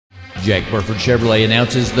Jack Burford Chevrolet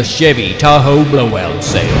announces the Chevy Tahoe blowout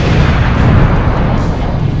sale.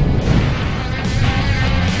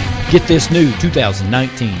 Get this new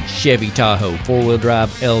 2019 Chevy Tahoe 4-wheel drive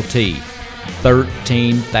LT,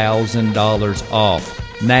 $13,000 off.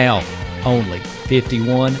 Now only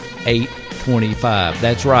 $51,825.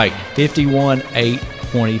 That's right,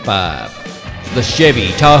 $51,825. The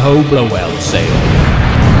Chevy Tahoe blowout sale.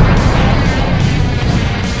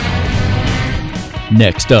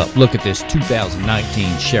 Next up, look at this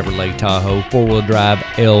 2019 Chevrolet Tahoe 4-wheel drive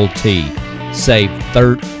LT. Save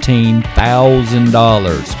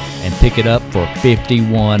 $13,000 and pick it up for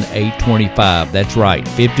 $51,825. That's right,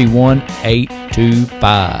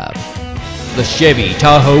 $51,825. The Chevy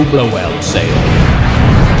Tahoe blowout sale.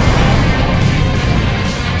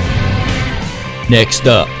 Next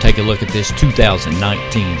up, take a look at this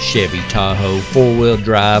 2019 Chevy Tahoe 4-wheel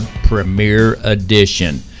drive Premier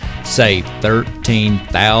Edition. Save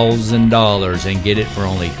 $13,000 and get it for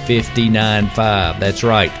only $59,500. That's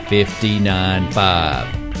right,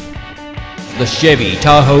 $59,500. The Chevy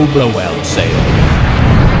Tahoe blowout sale.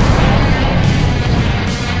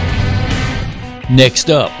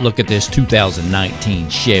 Next up, look at this 2019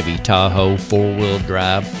 Chevy Tahoe 4-wheel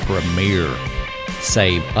drive Premier.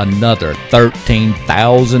 Save another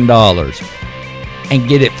 $13,000 and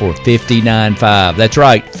get it for $59,500. That's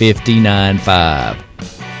right, $59,500.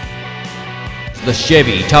 The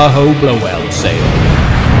Chevy Tahoe blowout sale.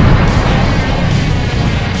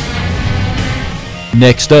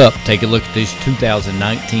 Next up, take a look at this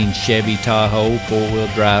 2019 Chevy Tahoe 4-wheel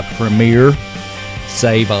drive Premier.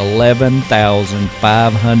 Save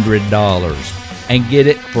 $11,500 and get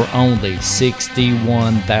it for only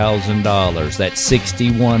 $61,000. That's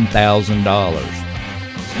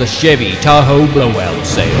 $61,000. The Chevy Tahoe blowout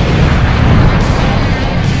sale.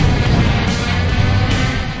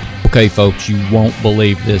 Okay, folks, you won't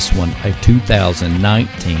believe this one. A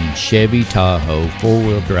 2019 Chevy Tahoe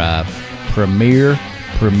 4-wheel drive Premier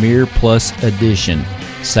Plus Edition.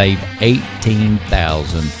 Save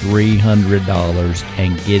 $18,300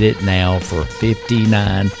 and get it now for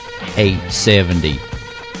 $59,870.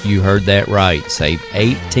 You heard that right. Save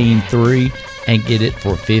 $18,300 and get it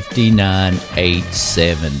for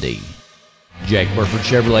 $59,870. Jack Burford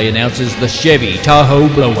Chevrolet announces the Chevy Tahoe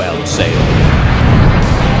blowout sale.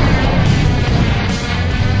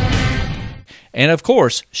 And of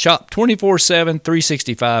course, shop 24/7,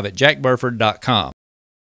 365 at jackburford.com.